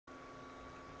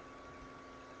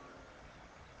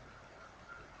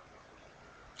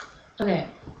Okay,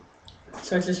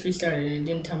 so I just restarted and it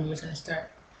didn't tell me it was gonna start.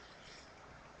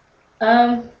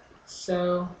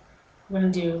 So I'm gonna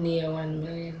do Neo 1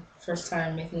 million. First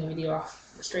time making a video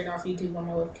straight off YouTube on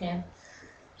my webcam,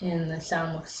 and the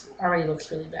sound already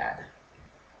looks really bad.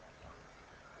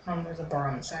 There's a bar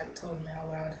on the side that told me how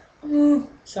loud.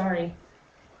 Sorry.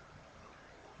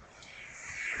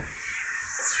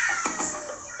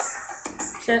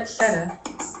 Shut her.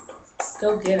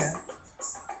 Go get her.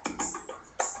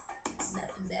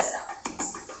 Nothing better.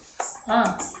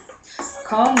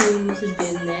 Call news has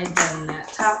been there, done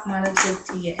that. Top monitor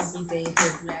to your everyday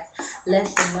hood rat.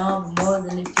 Less than all, more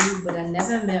than a few, but I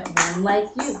never met one like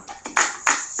you.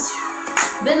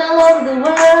 Been all over the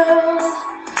world,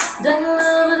 done a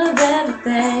little bit of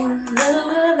everything, a little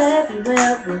bit of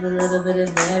everywhere, with a little bit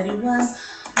of everyone.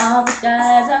 All the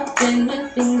guys I've been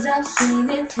with, things I've seen,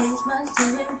 it takes much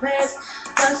to impress.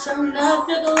 But so enough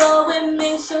to glow and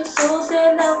make your soul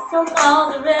stand out from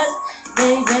all the rest.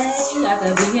 Baby, I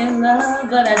could be in love,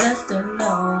 but I just don't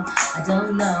know. I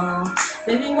don't know.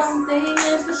 Baby, one thing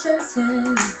is for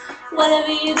certain.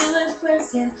 Whatever you do is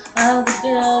working. All the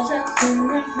girls I've been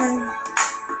with her.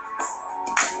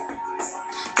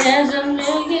 There's a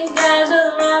million guys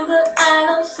around, but I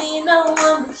don't see no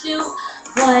one but you.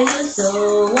 Boy, you're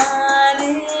so one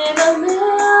in a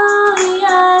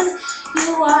million.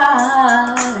 You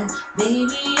are, baby,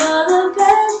 you're the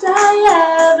best I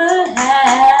ever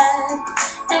had,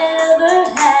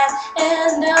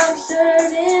 and I'm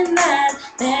certain that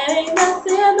there ain't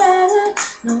nothing better,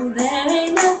 no, there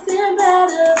ain't nothing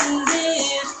better than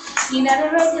this. You're not a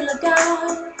regular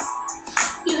guy.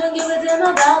 You don't give a damn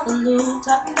about the loot.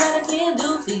 Talking about I can't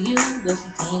do for you what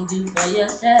you can't do for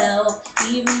yourself.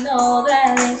 Even though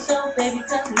that ain't so, baby,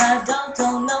 cause my dog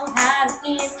don't know how to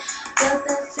end. But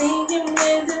that singing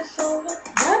with the song.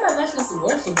 Why am I messing up the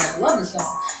words so bad? I love this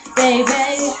song. Baby,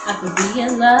 I could be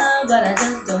in love, but I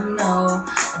just don't know.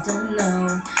 I don't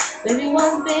know. Baby,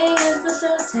 one thing is for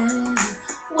certain.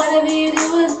 Whatever you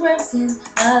do is working.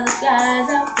 Other guys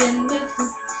I've been with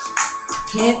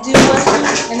can't do what,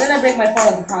 and then I break my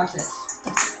phone in the process.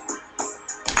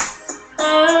 I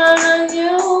don't know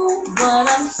you, but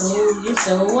you're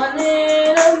so one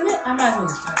in a minute. I'm not going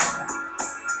to start.